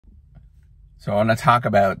So I want to talk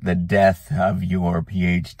about the death of your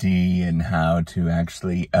PhD and how to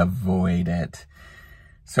actually avoid it.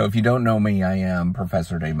 So if you don't know me, I am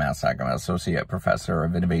Professor Dave Massack. I'm an Associate Professor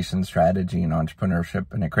of Innovation Strategy and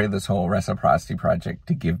Entrepreneurship, and I created this whole Reciprocity Project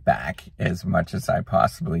to give back as much as I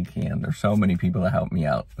possibly can. There's so many people that help me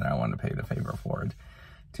out that I want to pay the favor forward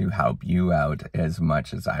to help you out as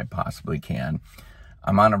much as I possibly can.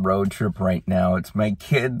 I'm on a road trip right now. It's my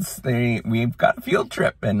kids. We've got a field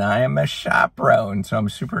trip and I am a chaperone. So I'm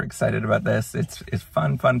super excited about this. It's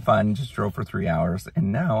fun. Just drove for 3 hours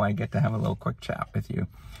and now I get to have a little quick chat with you.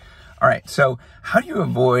 All right. So how do you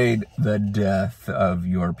avoid the death of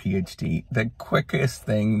your PhD? The quickest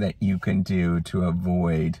thing that you can do to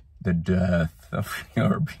avoid the death of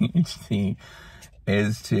your PhD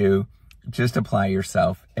is to just apply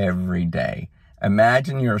yourself every day.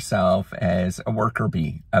 Imagine yourself as a worker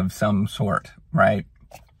bee of some sort, right?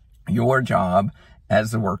 Your job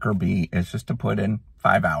as a worker bee is just to put in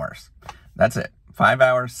 5 hours. That's it. 5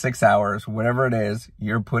 hours, 6 hours, whatever it is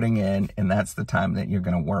you're putting in, and that's the time that you're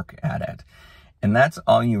going to work at it. And that's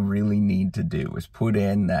all you really need to do is put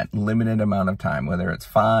in that limited amount of time, whether it's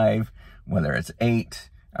 5, whether it's 8.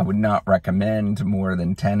 I would not recommend more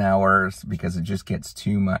than 10 hours because it just gets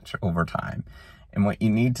too much over time. And what you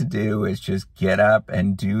need to do is just get up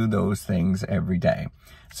and do those things every day.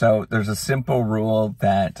 So there's a simple rule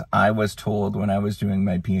that I was told when I was doing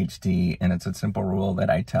my PhD, and it's a simple rule that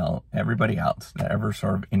I tell everybody else that ever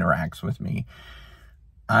sort of interacts with me.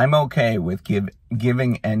 I'm okay with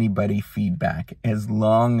giving anybody feedback as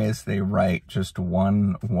long as they write just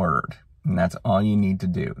one word. And that's all you need to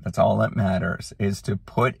do. That's all that matters, is to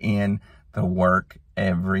put in the work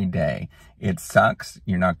every day. It sucks.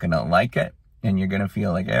 You're not going to like it. And you're going to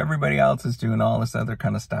feel like everybody else is doing all this other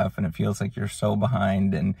kind of stuff. And it feels like you're so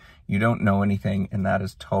behind and you don't know anything. And that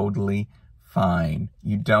is totally fine.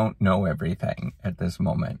 You don't know everything at this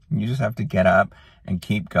moment. You just have to get up and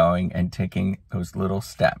keep going and taking those little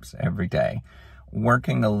steps every day.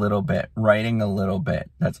 Working a little bit, writing a little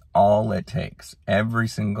bit. That's all it takes every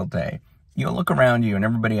single day. You'll look around you and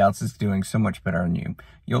everybody else is doing so much better than you.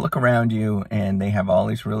 You'll look around you and they have all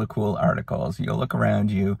these really cool articles. You'll look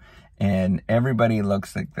around you and everybody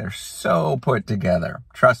looks like they're so put together.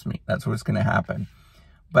 Trust me, that's what's going to happen.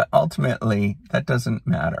 But ultimately, that doesn't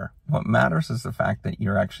matter. What matters is the fact that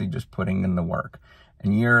you're actually just putting in the work.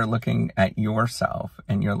 And you're looking at yourself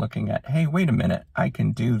and you're looking at, hey, wait a minute, I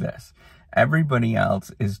can do this. Everybody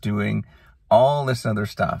else is doing all this other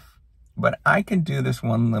stuff. But I can do this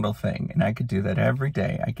one little thing, and I could do that every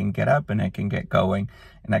day. I can get up and I can get going,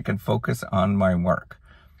 and I can focus on my work.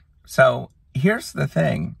 So here's the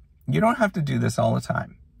thing. You don't have to do this all the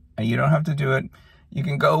time. You don't have to do it. You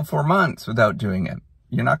can go for months without doing it.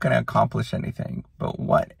 You're not going to accomplish anything. But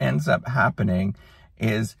what ends up happening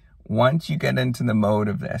is once you get into the mode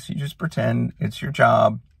of this, you just pretend it's your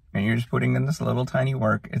job and you're just putting in this little tiny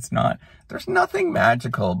work. There's nothing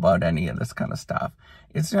magical about any of this kind of stuff.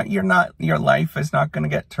 Your life is not going to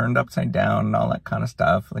get turned upside down and all that kind of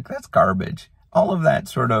stuff. Like, that's garbage. All of that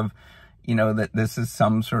sort of, that this is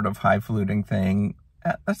some sort of highfalutin thing.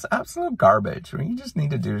 That's absolute garbage. What you just need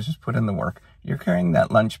to do is just put in the work. You're carrying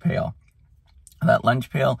that lunch pail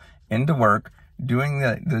into work, doing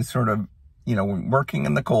the sort of, working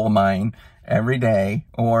in the coal mine every day,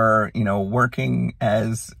 or, working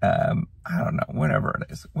as, I don't know, whatever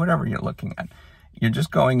it is, whatever you're looking at. You're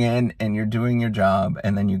just going in and you're doing your job,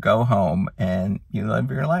 and then you go home and you live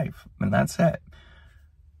your life, and that's it.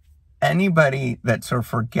 Anybody that sort of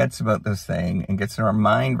forgets about this thing and gets their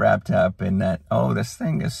mind wrapped up in that, oh, this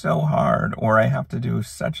thing is so hard, or I have to do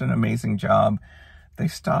such an amazing job, they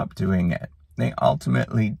stop doing it. They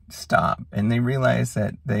ultimately stop and they realize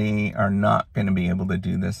that they are not going to be able to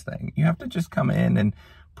do this thing. You have to just come in and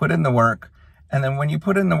put in the work. And then when you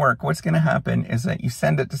put in the work, what's going to happen is that you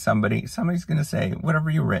send it to somebody. Somebody's going to say, whatever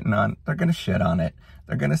you've written on, they're going to shit on it.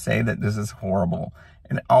 They're going to say that this is horrible.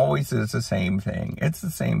 And it always is the same thing. It's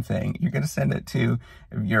the same thing. You're going to send it to,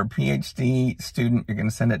 if you're a PhD student, you're going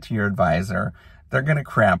to send it to your advisor. They're going to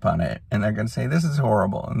crap on it. And they're going to say, this is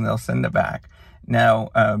horrible. And they'll send it back. Now,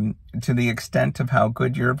 to the extent of how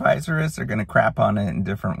good your advisor is, they're going to crap on it in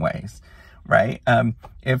different ways, right?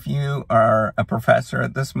 If you are a professor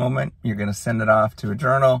at this moment, you're going to send it off to a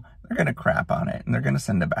journal. They're going to crap on it and they're going to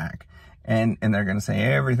send it back. And they're going to say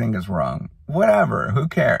everything is wrong. Whatever, who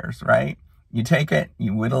cares, right? You take it,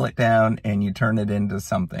 you whittle it down, and you turn it into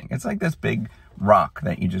something. It's like this big rock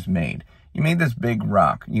that you just made. You made this big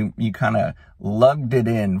rock. You kind of lugged it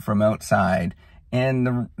in from outside.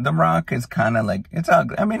 And the rock is kind of like, it's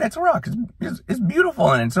ugly. I mean, it's a rock. It's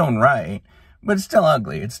beautiful in its own right, but it's still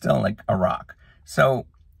ugly. It's still like a rock. So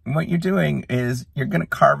what you're doing is you're going to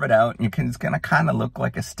carve it out, and it's going to kind of look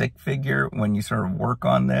like a stick figure when you sort of work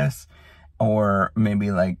on this, or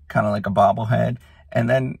maybe like kind of like a bobblehead. And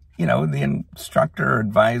then, you know, the instructor,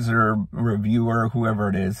 advisor, reviewer, whoever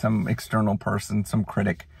it is, some external person, some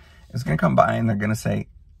critic is going to come by and they're going to say,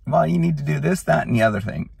 well, you need to do this, that, and the other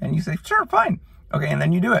thing. And you say, sure, fine. Okay. And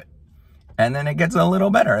then you do it. And then it gets a little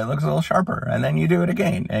better. It looks a little sharper. And then you do it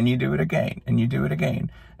again, and you do it again, and you do it again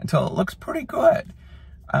until it looks pretty good.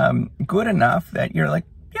 Good enough that you're like,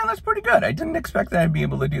 yeah, that's pretty good. I didn't expect that I'd be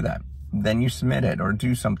able to do that. Then you submit it or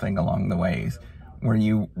do something along the ways where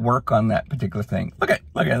you work on that particular thing. Look at,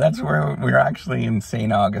 that's where we're actually in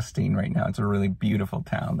St. Augustine right now. It's a really beautiful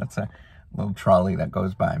town. That's a little trolley that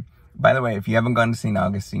goes by. By the way, if you haven't gone to St.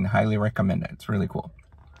 Augustine, highly recommend it. It's really cool.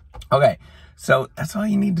 Okay, so that's all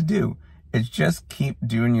you need to do is just keep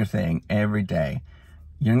doing your thing every day.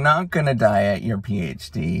 You're not going to die at your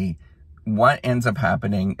PhD. What ends up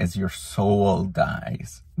happening is your soul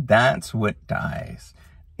dies. That's what dies.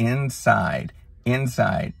 Inside,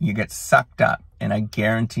 you get sucked up. And I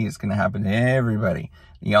guarantee it's going to happen to everybody.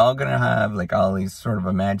 Y'all going to have like all these sort of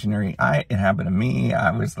imaginary, it happened to me.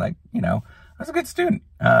 I was like, you know, I was a good student,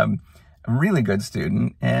 a really good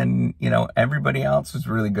student. And, you know, everybody else was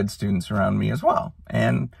really good students around me as well.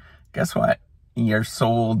 And guess what? Your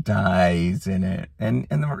soul dies in it. And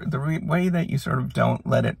the way that you sort of don't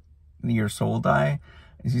let your soul die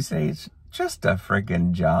is you say, it's just a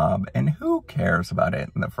friggin' job. And who cares about it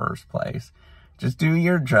in the first place? Just do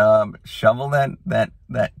your job, shovel that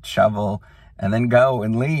shovel, and then go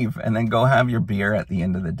and leave, and then go have your beer at the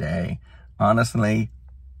end of the day. Honestly,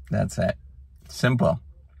 that's it. Simple.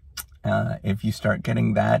 If you start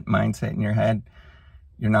getting that mindset in your head,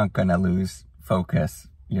 you're not going to lose focus.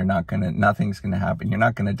 Nothing's going to happen. You're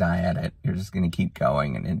not going to die at it. You're just going to keep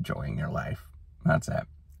going and enjoying your life. That's it.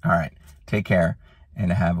 All right. Take care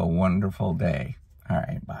and have a wonderful day. All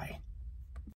right. Bye.